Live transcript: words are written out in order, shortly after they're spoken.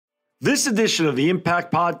This edition of the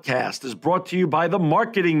Impact Podcast is brought to you by the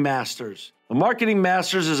Marketing Masters. The Marketing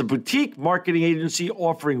Masters is a boutique marketing agency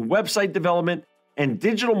offering website development and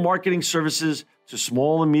digital marketing services to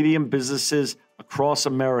small and medium businesses across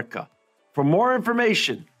America. For more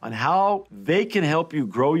information on how they can help you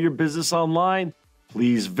grow your business online,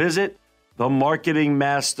 please visit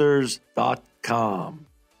themarketingmasters.com.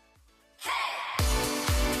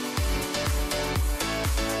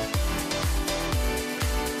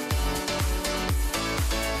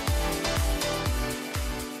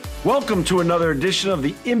 Welcome to another edition of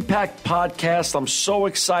the Impact Podcast. I'm so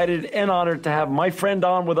excited and honored to have my friend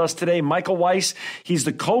on with us today, Michael Weiss. He's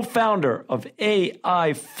the co-founder of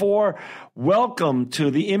AI4. Welcome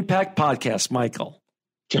to the Impact Podcast, Michael.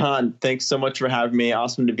 John, thanks so much for having me.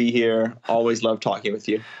 Awesome to be here. Always love talking with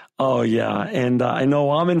you. Oh, yeah. And I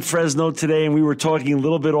know I'm in Fresno today, and we were talking a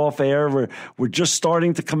little bit off air. We're just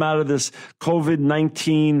starting to come out of this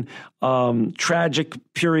COVID-19 tragic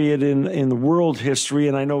period in the world history.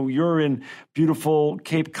 And I know you're in beautiful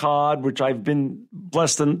Cape Cod, which I've been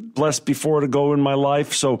blessed before to go in my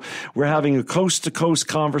life. So we're having a coast-to-coast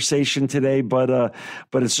conversation today, but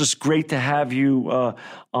it's just great to have you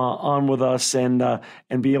on with us and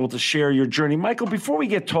be able to share your journey. Michael, before we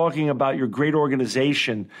get talking about your great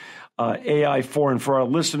organization, AI4, and for our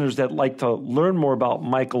listeners that like to learn more about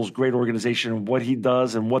Michael's great organization and what he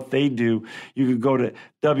does and what they do, you could go to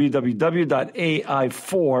www.ai4,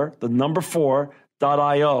 the number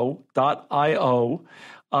 4.io.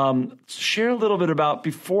 Share a little bit about,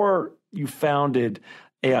 before you founded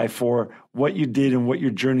AI4, what you did and what your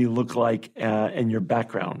journey looked like and your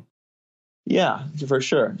background. Yeah, for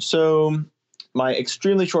sure. So my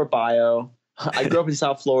extremely short bio, I grew up in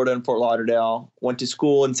South Florida in Fort Lauderdale, went to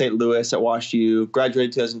school in St. Louis at WashU,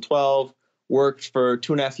 graduated in 2012, worked for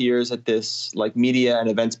 2.5 years at this media and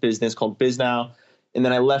events business called BizNow. And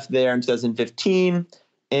then I left there in 2015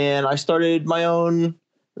 and I started my own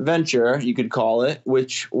venture, you could call it,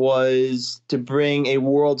 which was to bring a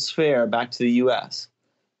World's Fair back to the US.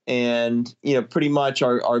 And, pretty much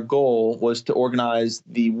our goal was to organize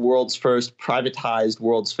the world's first privatized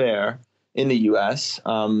World's Fair in the U.S.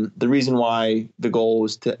 The reason why the goal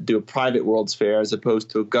was to do a private World's Fair as opposed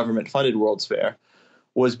to a government-funded World's Fair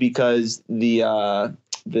was because the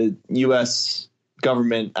U.S.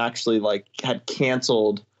 government actually had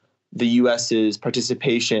canceled the U.S.'s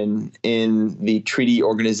participation in the treaty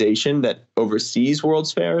organization that oversees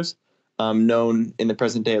World's Fairs, known in the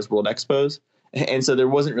present day as World Expos. And so there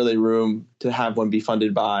wasn't really room to have one be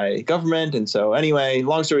funded by government. And so anyway,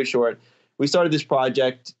 long story short, we started this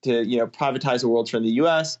project to, privatize the World's Fair in the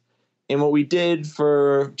U.S. And what we did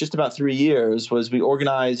for just about 3 years was we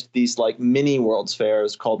organized these mini World's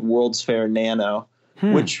Fairs called World's Fair Nano,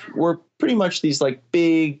 which were pretty much these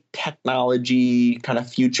big technology kind of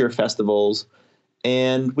future festivals.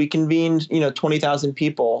 And we convened, 20,000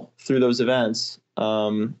 people through those events.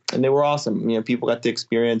 And they were awesome. People got to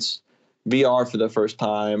experience VR for the first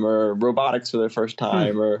time, or robotics for the first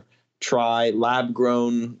time, or try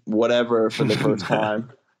lab-grown whatever for the first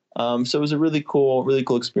time. So it was a really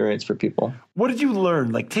cool experience for people. What did you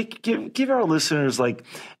learn? Give our listeners,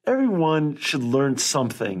 everyone should learn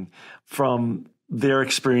something from their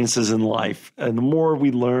experiences in life. And the more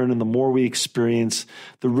we learn and the more we experience,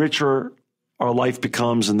 the richer our life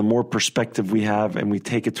becomes and the more perspective we have and we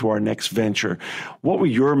take it to our next venture. What were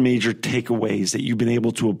your major takeaways that you've been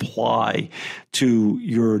able to apply to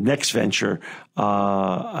your next venture?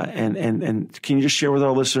 And can you just share with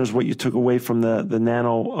our listeners what you took away from the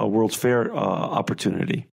Nano World's Fair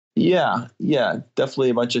opportunity? Yeah,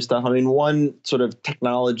 definitely a bunch of stuff. I mean, one sort of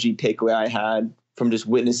technology takeaway I had from just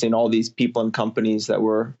witnessing all these people and companies that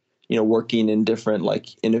were, working in different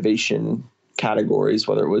innovation categories,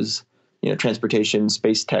 whether it was transportation,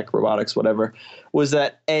 space tech, robotics, whatever, was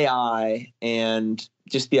that AI and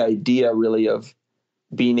just the idea really of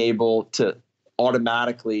being able to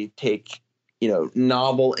automatically take,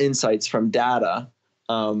 novel insights from data,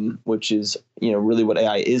 which is, really what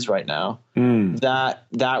AI is right now,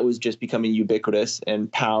 that was just becoming ubiquitous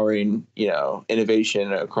and powering,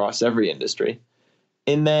 innovation across every industry.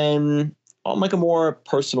 And then on a more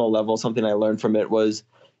personal level, something I learned from it was,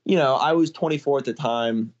 I was 24 at the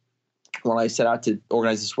time when I set out to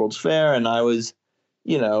organize this World's Fair, and I was,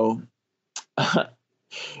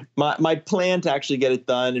 my plan to actually get it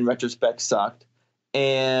done in retrospect sucked,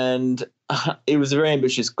 and it was a very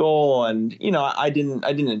ambitious goal, and I didn't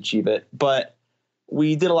achieve it, but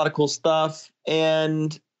we did a lot of cool stuff,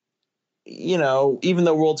 and even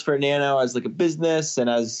though World's Fair Nano as a business and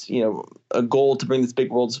as a goal to bring this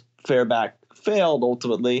big World's Fair back failed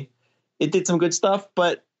ultimately, it did some good stuff,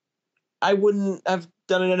 but I wouldn't have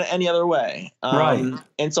done it in any other way. Right.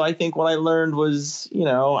 And so I think what I learned was,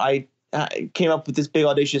 I came up with this big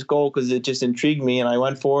audacious goal because it just intrigued me, and I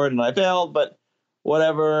went for it and I failed, but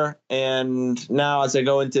whatever. And now as I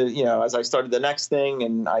go into, as I started the next thing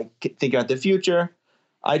and I think about the future,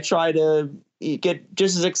 I try to get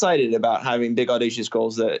just as excited about having big audacious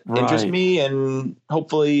goals that interest me, and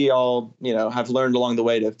hopefully I'll have learned along the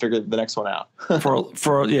way to figure the next one out.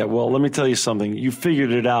 Well, let me tell you something. You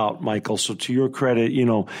figured it out, Michael. So to your credit,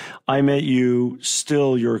 I met you.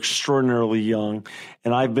 Still, you're extraordinarily young,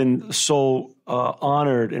 and I've been so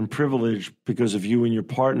honored and privileged because of you and your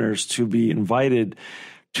partners to be invited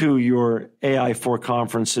to your AI4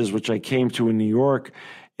 conferences, which I came to in New York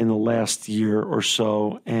in the last year or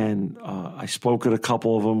so. And I spoke at a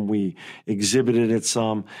couple of them. We exhibited at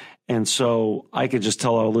some. And so I could just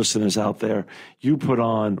tell our listeners out there, you put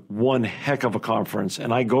on one heck of a conference.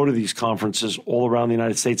 And I go to these conferences all around the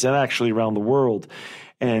United States and actually around the world.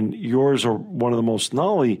 And yours are one of the most not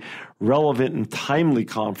only relevant and timely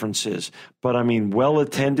conferences, but I mean, well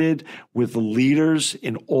attended with leaders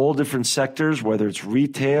in all different sectors, whether it's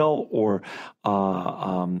retail or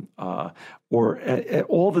all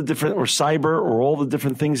the different, or cyber, or all the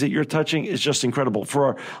different things that you're touching is just incredible. For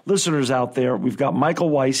our listeners out there, we've got Michael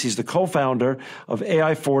Weiss. He's the co-founder of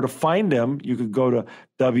AI4. To find him, you could go to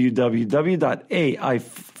www.ai4,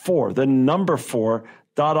 the number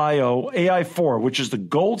 4.io, AI4, which is the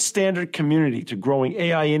gold standard community to growing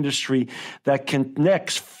AI industry that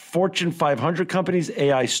connects Fortune 500 companies,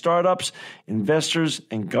 AI startups, investors,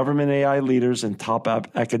 and government AI leaders and top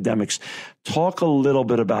academics. Talk a little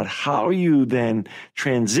bit about how you then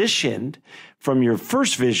transitioned from your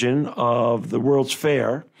first vision of the World's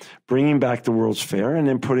Fair, bringing back the World's Fair and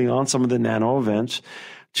then putting on some of the nano events,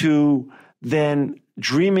 to then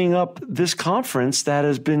dreaming up this conference that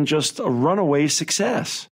has been just a runaway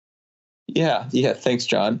success. Yeah. Thanks,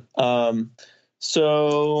 John.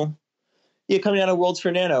 Coming out of World's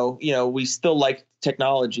Fair Nano, we still liked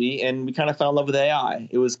technology, and we kind of fell in love with AI.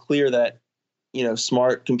 It was clear that,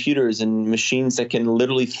 smart computers and machines that can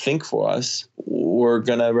literally think for us were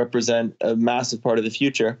going to represent a massive part of the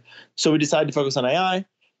future. So we decided to focus on AI.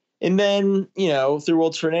 And then, through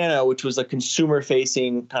World's Fair Nano, which was a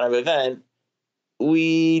consumer-facing kind of event,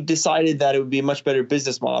 we decided that it would be a much better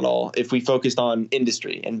business model if we focused on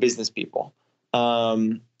industry and business people.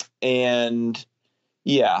 And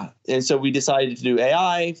so we decided to do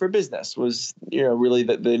AI for business was, really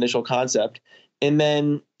the initial concept. And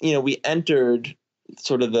then, we entered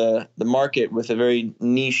sort of the market with a very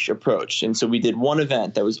niche approach. And so we did one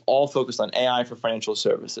event that was all focused on AI for financial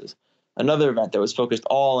services, another event that was focused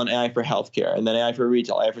all on AI for healthcare, and then AI for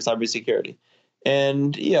retail, AI for cybersecurity.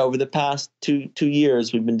 And, over the past two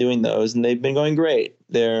years, we've been doing those, and they've been going great.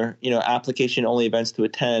 They're, application only events to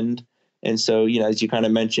attend. And so, as you kind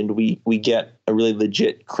of mentioned, we get a really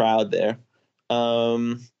legit crowd there.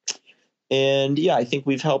 I think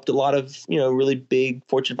we've helped a lot of, really big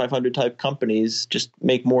Fortune 500 type companies just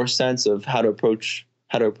make more sense of how to approach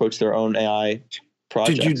their own AI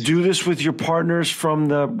projects. Did you do this with your partners from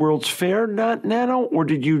the World's Fair Nano, or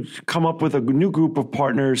did you come up with a new group of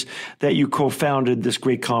partners that you co-founded this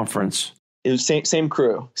great conference? It was same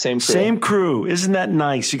crew. Same crew. Isn't that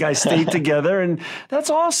nice? You guys stayed together, and that's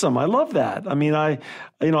awesome. I love that. I mean,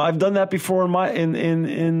 I've done that before in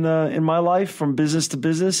my life, from business to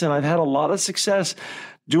business, and I've had a lot of success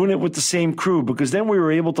doing it with the same crew, because then we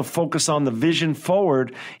were able to focus on the vision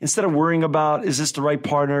forward instead of worrying about, is this the right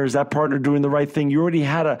partner? Is that partner doing the right thing? You already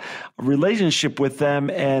had a relationship with them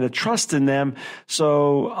and a trust in them.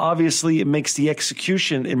 So obviously it makes the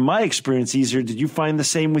execution, in my experience, easier. Did you find the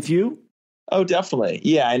same with you? Oh, definitely.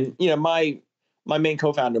 Yeah. And, my main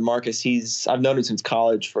co-founder, Marcus, I've known him since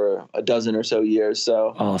college for a dozen or so years.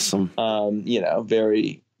 So awesome.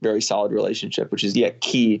 Very, very solid relationship, which is,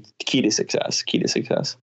 key to success.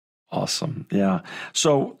 Awesome. Yeah.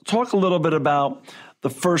 So talk a little bit about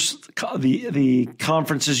the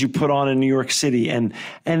conferences you put on in New York City and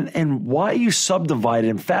why you subdivided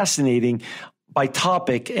them. Fascinating. By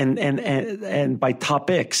topic and by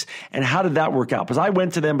topics, and how did that work out? Because I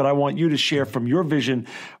went to them, but I want you to share from your vision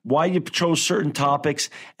why you chose certain topics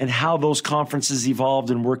and how those conferences evolved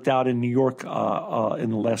and worked out in New York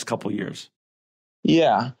in the last couple of years.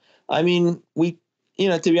 Yeah, I mean, to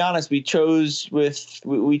be honest, we chose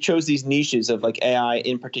these niches of like AI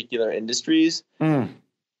in particular industries,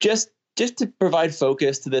 just to provide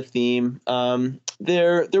focus to the theme.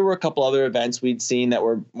 There were a couple other events we'd seen that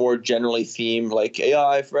were more generally themed, like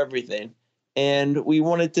AI for everything. And we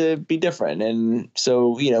wanted to be different. And so,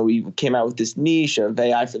 we came out with this niche of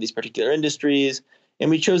AI for these particular industries.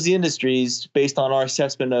 And we chose the industries based on our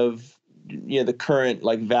assessment of the current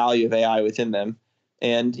like value of AI within them.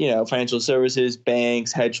 And, financial services,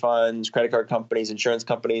 banks, hedge funds, credit card companies, insurance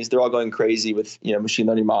companies, they're all going crazy with, machine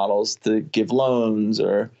learning models to give loans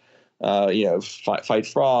or, fight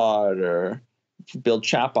fraud or build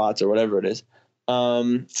chatbots or whatever it is.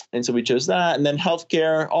 And so we chose that. And then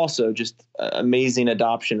healthcare, also just amazing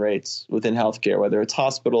adoption rates within healthcare, whether it's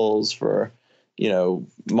hospitals for,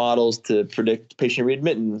 models to predict patient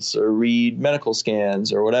readmittance or read medical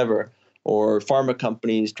scans or whatever, or pharma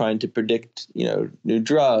companies trying to predict, new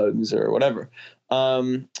drugs or whatever.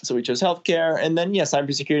 So we chose healthcare. And then,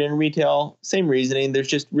 cybersecurity and retail, same reasoning. There's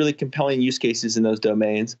just really compelling use cases in those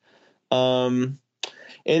domains. And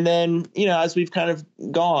then, as we've kind of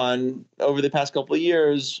gone over the past couple of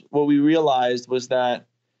years, what we realized was that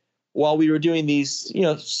while we were doing these,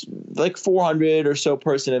 like 400 or so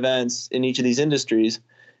person events in each of these industries,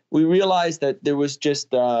 we realized that there was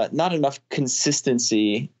just not enough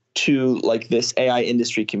consistency to like this AI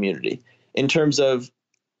industry community in terms of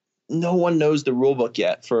no one knows the rule book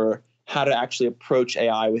yet for how to actually approach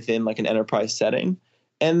AI within like an enterprise setting.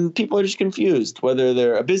 And people are just confused, whether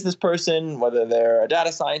they're a business person, whether they're a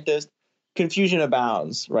data scientist. Confusion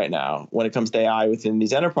abounds right now when it comes to AI within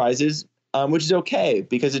these enterprises, which is okay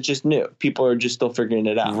because it's just new. People are just still figuring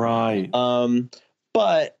it out. Right.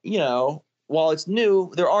 But, while it's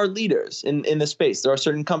new, there are leaders in the space. There are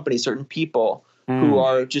certain companies, certain people who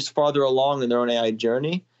are just farther along in their own AI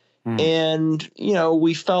journey. And,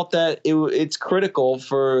 we felt that it's critical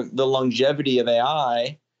for the longevity of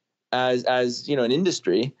AI as an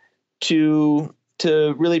industry to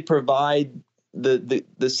really provide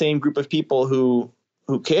the same group of people who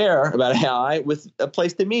care about AI with a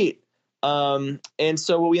place to meet. And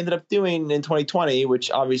so what we ended up doing in 2020,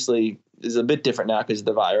 which obviously is a bit different now because of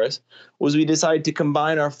the virus, was we decided to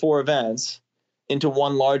combine our 4 events into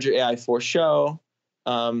one larger AI Force show.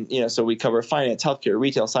 So we cover finance, healthcare,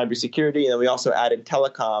 retail, cybersecurity, and then we also added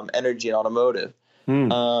telecom, energy, and automotive,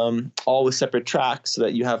 all with separate tracks so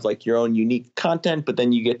that you have like your own unique content, but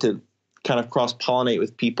then you get to kind of cross-pollinate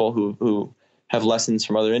with people who have lessons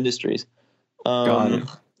from other industries. Got it.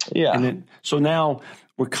 Yeah. And then, so now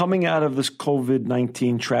we're coming out of this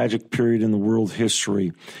COVID-19 tragic period in the world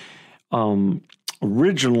history.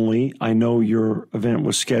 Originally, I know your event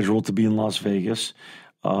was scheduled to be in Las Vegas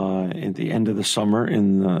at the end of the summer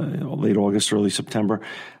in late August, early September.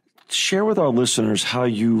 Share with our listeners how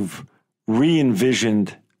you've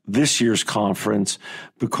re-envisioned this year's conference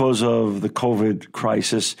because of the COVID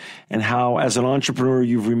crisis and how, as an entrepreneur,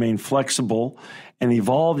 you've remained flexible and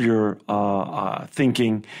evolved your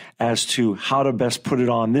thinking as to how to best put it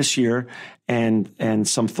on this year and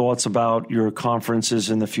some thoughts about your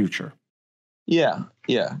conferences in the future. Yeah.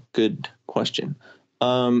 Good question.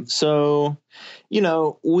 There's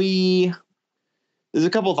a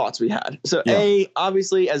couple of thoughts we had. So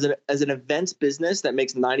obviously as an events business that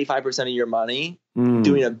makes 95% of your money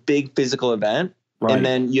doing a big physical event, right, and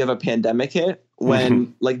then you have a pandemic hit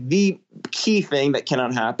when like the key thing that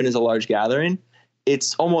cannot happen is a large gathering.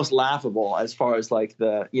 It's almost laughable as far as like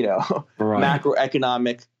the, right,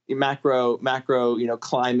 macroeconomic, macro,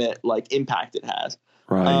 climate like impact it has.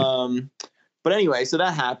 Right. But anyway, so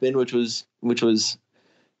that happened, which was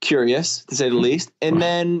curious to say the least. And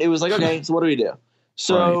then it was like, okay, so what do we do?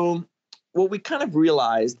 So what we kind of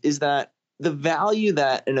realized is that the value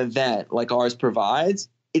that an event like ours provides,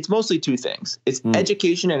 it's mostly 2 things. It's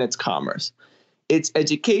education and it's commerce. It's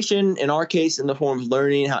education, in our case, in the form of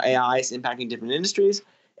learning how AI is impacting different industries.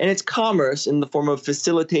 And it's commerce in the form of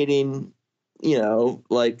facilitating,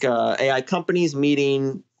 AI companies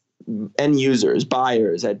meeting end users,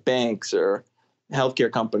 buyers at banks or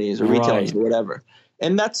healthcare companies or retailers or whatever.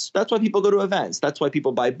 And that's why people go to events. That's why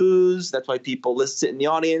people buy booze. That's why people sit in the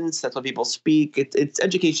audience. That's why people speak. It's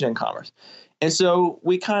education and commerce. And so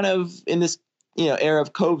we kind of, in this era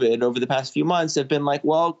of COVID over the past few months, have been like,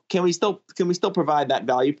 well, can we still provide that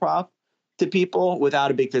value prop to people without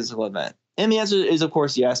a big physical event? And the answer is, of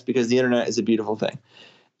course, yes, because the internet is a beautiful thing.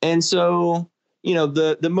 And so,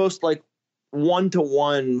 the most like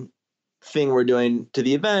one-to-one thing we're doing to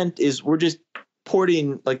the event is we're just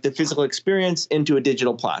porting like the physical experience into a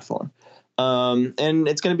digital platform. And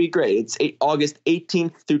it's going to be great. It's August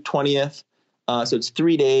 18th through 20th. So it's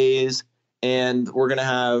 3 days. And we're going to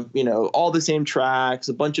have, all the same tracks,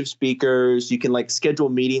 a bunch of speakers. You can like schedule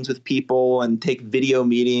meetings with people and take video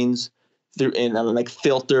meetings through and like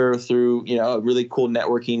filter through, a really cool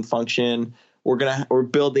networking function. We're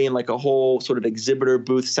building like a whole sort of exhibitor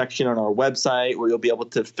booth section on our website where you'll be able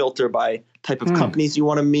to filter by type of companies you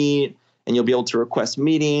want to meet, and you'll be able to request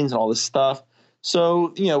meetings and all this stuff.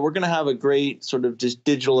 So, we're going to have a great sort of just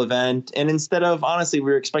digital event. And instead of, honestly,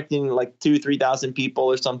 we were expecting like 3,000 people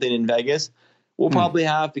or something in Vegas. We'll probably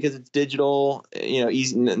have, because it's digital,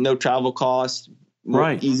 easy, no travel costs,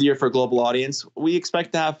 Right. easier for a global audience. We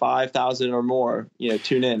expect to have 5,000 or more,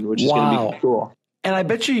 tune in, which is going to be cool. And I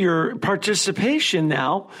bet you your participation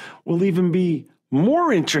now will even be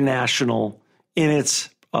more international in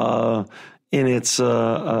its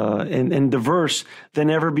and diverse than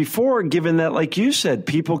ever before, given that, like you said,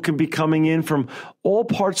 people can be coming in from all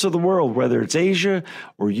parts of the world, whether it's Asia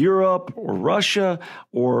or Europe or Russia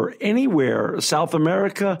or anywhere, South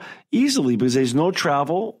America, easily, because there's no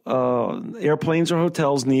travel, airplanes or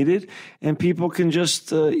hotels needed, and people can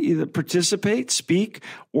just either participate, speak,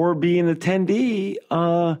 or be an attendee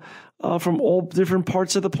from all different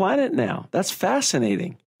parts of the planet now. That's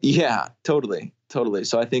fascinating. Yeah, totally.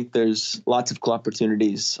 So I think there's lots of cool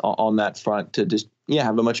opportunities on that front to just,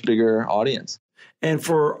 have a much bigger audience. And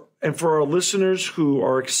for our listeners who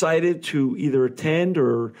are excited to either attend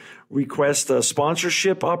or request a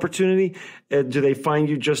sponsorship opportunity, do they find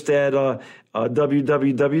you just at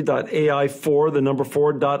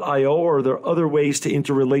www.ai4.io, or are there other ways to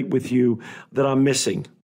interrelate with you that I'm missing?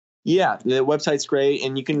 Yeah, the website's great.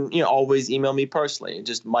 And you can always email me personally,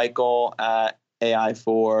 just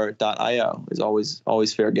Michael@ai4.io is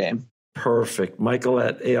always fair game. Perfect.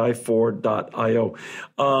 Michael@ai4.io.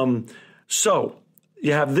 So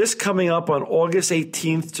you have this coming up on August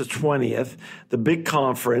 18th to 20th, the big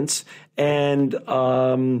conference, and that's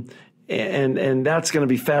going to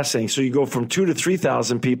be fascinating. So you go from 2,000 to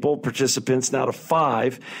 3,000 people, participants, now to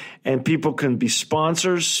 5, and people can be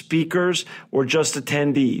sponsors, speakers, or just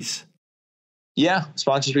attendees. Yeah,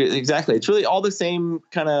 sponsorship, exactly. It's really all the same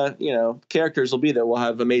kind of, characters will be there. We'll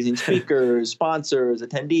have amazing speakers, sponsors,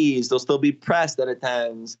 attendees. There'll still be press that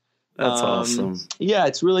attends. That's awesome. Yeah,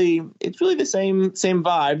 it's really the same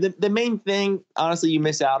vibe. The main thing, honestly, you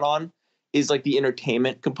miss out on is like the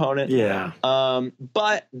entertainment component. Yeah.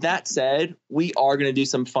 But that said, we are going to do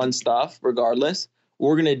some fun stuff regardless.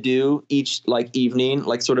 We're going to do each evening,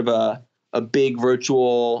 sort of a big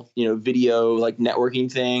virtual, video, networking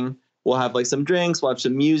thing. We'll have some drinks, we'll have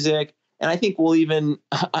some music. And I think we've been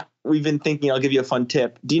thinking, I'll give you a fun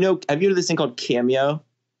tip. Have you heard of this thing called Cameo?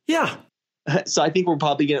 Yeah. So I think we're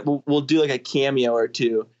probably we'll do a cameo or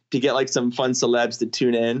two to get some fun celebs to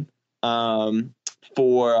tune in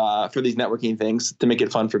for these networking things to make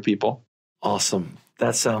it fun for people. Awesome.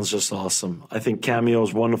 That sounds just awesome. I think Cameo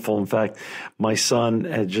is wonderful. In fact, my son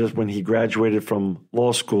had just, when he graduated from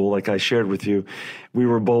law school, like I shared with you, we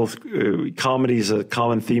were both, comedy is a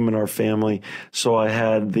common theme in our family. So I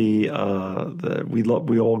had we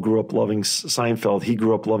all grew up loving Seinfeld. He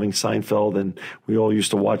grew up loving Seinfeld, and we all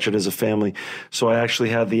used to watch it as a family. So I actually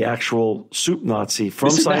had the actual Soup Nazi from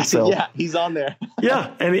Seinfeld. Yeah, he's on there.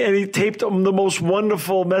 Yeah, and he taped the most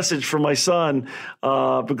wonderful message for my son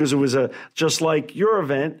because it was just like your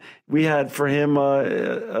event. We had for him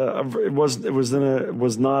it was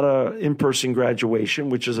not a in-person graduation,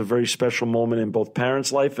 which is a very special moment in both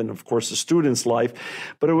parents' life and of course the students' life,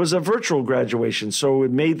 but it was a virtual graduation. So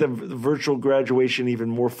it made the virtual graduation even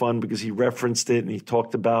more fun because he referenced it and he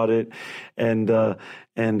talked about it, and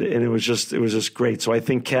it was just great. So I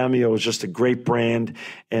think Cameo is just a great brand,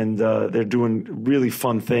 and they're doing really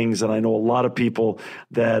fun things. And I know a lot of people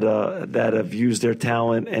that have used their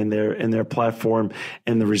talent and their platform,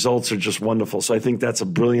 and the results are just wonderful. So I think that's a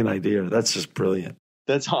brilliant idea. That's just brilliant.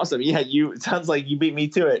 That's awesome. Yeah, it sounds like you beat me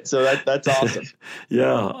to it. So that's awesome.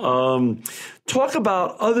 Yeah. Talk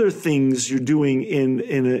about other things you're doing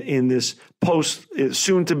in this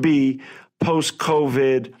soon to be post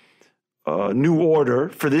COVID new order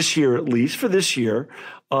for this year, at least for this year,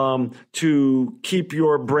 to keep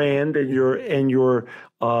your brand and your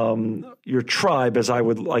tribe, as I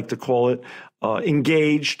would like to call it,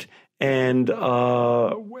 engaged and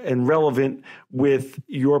relevant with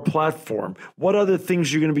your platform. What other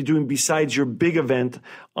things you're going to be doing besides your big event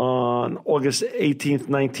on August 18th,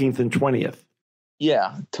 19th, and 20th?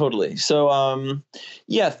 Yeah, totally. So,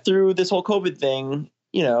 through this whole COVID thing,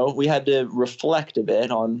 we had to reflect a bit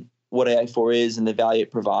on what AI4 is and the value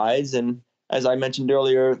it provides. And as I mentioned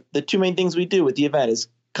earlier, the two main things we do with the event is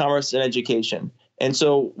commerce and education. And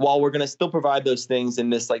so while we're going to still provide those things in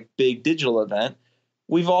this big digital event,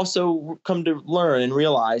 we've also come to learn and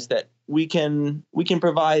realize that we can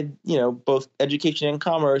provide, both education and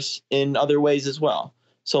commerce in other ways as well.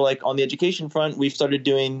 So on the education front, we've started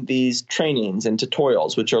doing these trainings and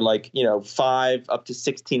tutorials, which are 5 up to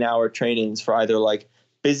 16-hour trainings for either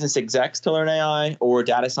business execs to learn AI or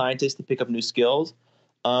data scientists to pick up new skills.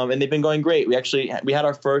 And they've been going great. We had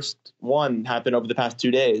our first one happen over the past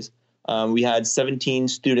 2 days. We had 17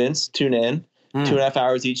 students tune in, 2.5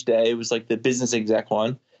 hours each day. It was like the business exec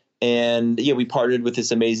one. And yeah, we partnered with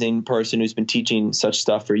this amazing person who's been teaching such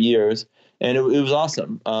stuff for years. And it was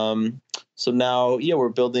awesome. So now, yeah, we're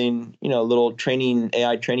building, a little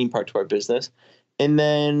AI training part to our business. And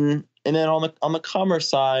then on the commerce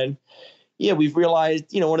side, yeah, we've realized,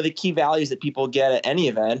 one of the key values that people get at any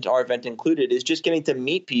event, our event included, is just getting to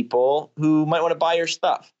meet people who might want to buy your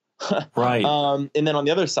stuff. Right. And then on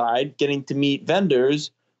the other side, getting to meet vendors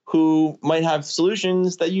who might have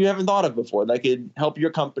solutions that you haven't thought of before that could help your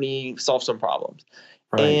company solve some problems.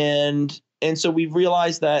 Right. And so we've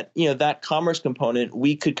realized that, that commerce component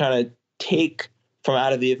we could kind of take from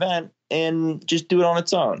out of the event and just do it on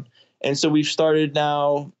its own. And so we've started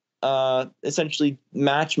now essentially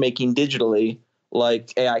matchmaking digitally,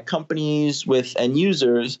 like AI companies with end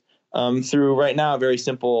users through right now a very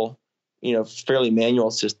simple, fairly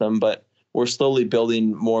manual system, but we're slowly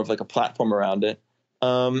building more of like a platform around it.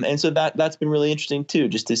 And so that's been really interesting too,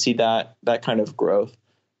 just to see that kind of growth.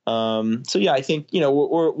 So yeah, I think,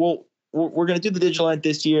 we're going to do the digital event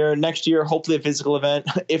this year. Next year, hopefully a physical event,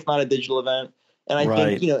 if not a digital event. And I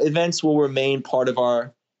think, events will remain part of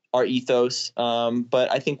our ethos.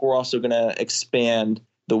 But I think we're also going to expand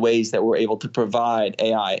the ways that we're able to provide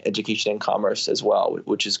AI education and commerce as well,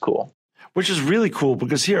 which is cool. Which is really cool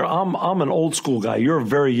because here I'm an old school guy. You're a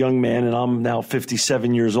very young man, and I'm now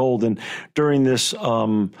 57 years old. And during this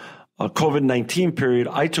COVID-19 period,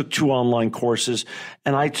 I took 2 online courses,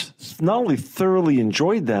 and I not only thoroughly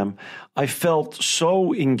enjoyed them, I felt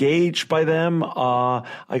so engaged by them.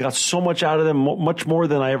 I got so much out of them, much more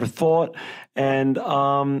than I ever thought. And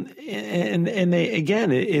they,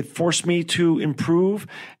 again, it forced me to improve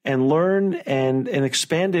and learn and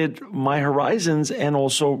expanded my horizons, and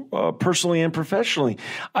also personally and professionally.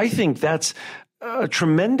 I think that's a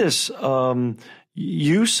tremendous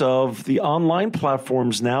use of the online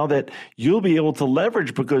platforms now that you'll be able to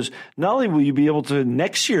leverage, because not only will you be able to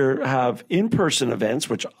next year have in-person events,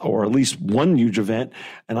 or at least one huge event,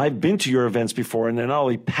 and I've been to your events before, and they're not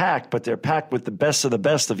only packed, but they're packed with the best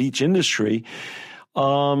of each industry.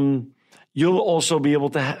 You'll also be able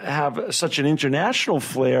to have such an international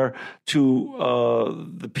flair to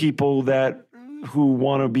the people who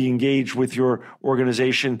want to be engaged with your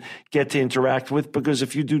organization, get to interact with, because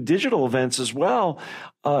if you do digital events as well,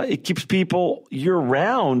 it keeps people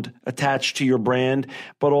year-round attached to your brand,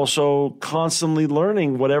 but also constantly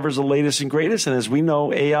learning whatever's the latest and greatest. And as we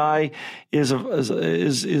know, AI is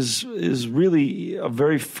really a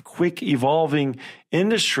very quick evolving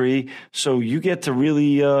industry. So you get to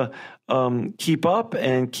really keep up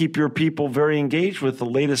and keep your people very engaged with the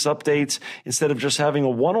latest updates instead of just having a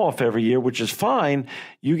one-off every year, which is fine.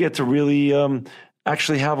 You get to really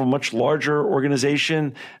actually have a much larger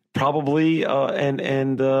organization, probably,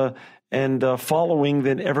 and following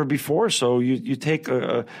than ever before. So you take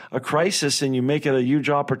a crisis and you make it a huge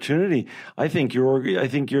opportunity. I think you're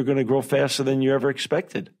going to grow faster than you ever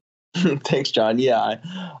expected. Thanks, John. Yeah,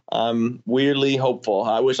 I'm weirdly hopeful.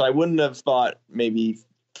 I wish I wouldn't have thought maybe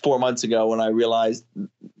 4 months ago when I realized,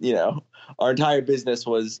 our entire business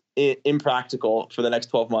was impractical for the next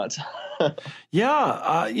 12 months.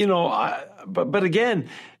 Yeah. But again,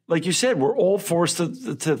 like you said, we're all forced to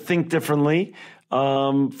think differently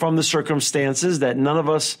from the circumstances that none of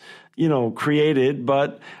us, created.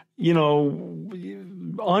 But,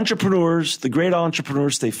 entrepreneurs, the great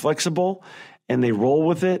entrepreneurs, stay flexible and they roll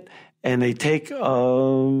with it, and they take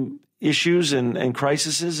issues and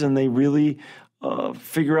crises, and they really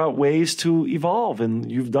figure out ways to evolve.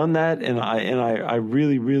 And you've done that. And I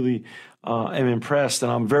really, really am impressed.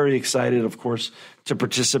 And I'm very excited, of course, to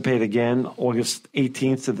participate again, August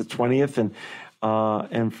 18th to the 20th.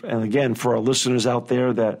 And again, for our listeners out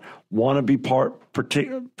there that want to be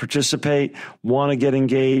participate, want to get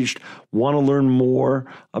engaged, want to learn more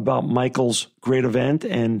about Michael's great event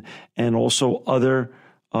and also other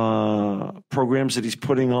programs that he's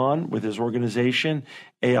putting on with his organization,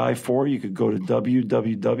 AI4. You could go to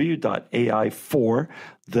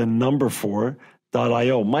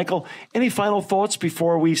www.ai4.io. Michael, any final thoughts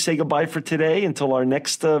before we say goodbye for today until our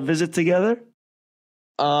next visit together?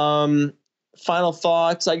 Final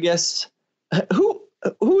thoughts, I guess. Who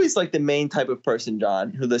is like the main type of person,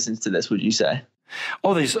 John, who listens to this, would you say?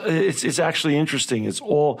 Oh, it's actually interesting. It's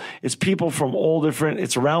people from all different,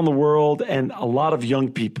 it's around the world, and a lot of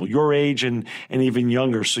young people, your age and even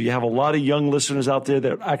younger. So you have a lot of young listeners out there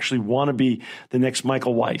that actually want to be the next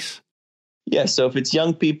Michael Weiss. Yeah. So if it's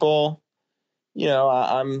young people,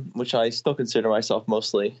 which I still consider myself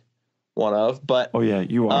mostly one of, but. Oh yeah,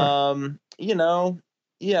 you are.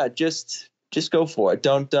 Just just go for it.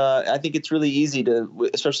 Don't, I think it's really easy to,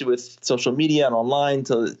 especially with social media and online,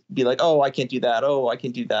 to be like, oh, I can't do that. Oh, I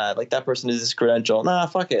can't do that. Like that person is this credential. Nah,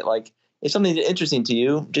 fuck it. Like if something's interesting to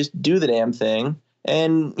you, just do the damn thing.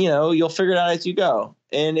 And, you'll figure it out as you go.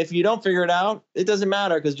 And if you don't figure it out, it doesn't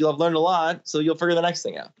matter because you'll have learned a lot. So you'll figure the next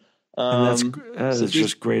thing out. And that is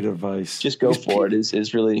just great advice. Just go for it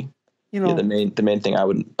is really, the main thing I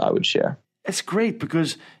would share. It's great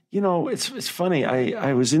because, it's funny.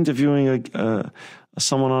 I was interviewing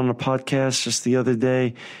someone on a podcast just the other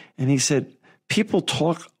day, and he said, people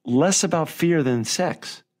talk less about fear than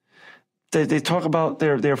sex. They talk about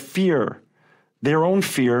their fear, their own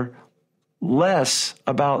fear, less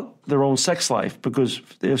about their own sex life because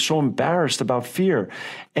they're so embarrassed about fear.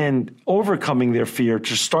 And overcoming their fear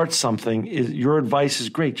to start something, your advice is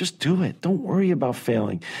great. Just do it. Don't worry about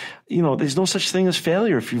failing. There's no such thing as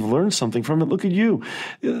failure if you've learned something from it. Look at you.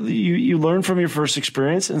 You learned from your first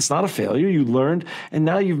experience, and it's not a failure. You learned, and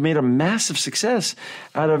now you've made a massive success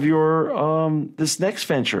out of your this next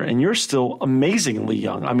venture, and you're still amazingly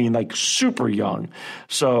young. I mean, like super young.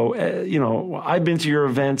 So, I've been to your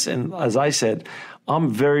events, and as I said,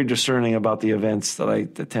 I'm very discerning about the events that I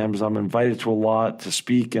attend. I'm invited to a lot to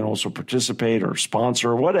speak and also participate or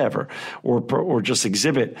sponsor or whatever, or just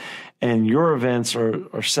exhibit. And your events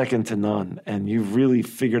are second to none. And you've really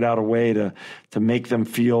figured out a way to make them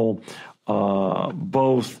feel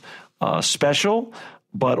both special,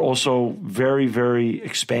 but also very, very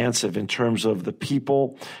expansive in terms of the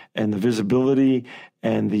people and the visibility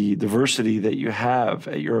and the diversity that you have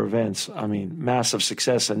at your events. I mean, massive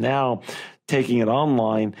success. And now taking it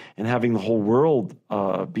online and having the whole world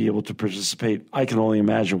be able to participate, I can only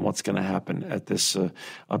imagine what's going to happen at this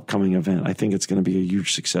upcoming event. I think it's going to be a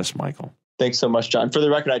huge success, Michael. Thanks so much, John. For the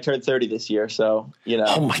record, I turned 30 this year, so,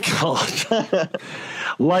 Oh, my God.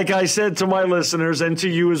 Like I said to my listeners and to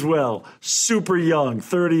you as well, super young.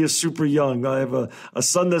 30 is super young. I have a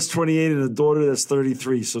son that's 28 and a daughter that's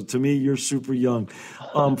 33. So to me, you're super young.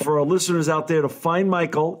 For our listeners out there, to find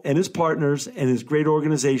Michael and his partners and his great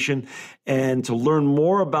organization and to learn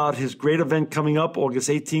more about his great event coming up August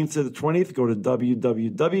 18th to the 20th, go to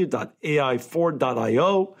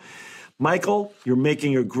www.ai4.io. Michael, you're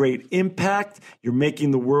making a great impact. You're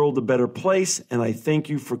making the world a better place. And I thank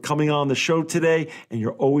you for coming on the show today. And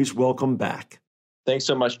you're always welcome back. Thanks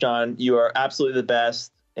so much, John. You are absolutely the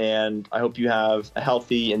best. And I hope you have a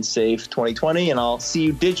healthy and safe 2020. And I'll see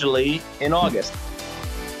you digitally in August.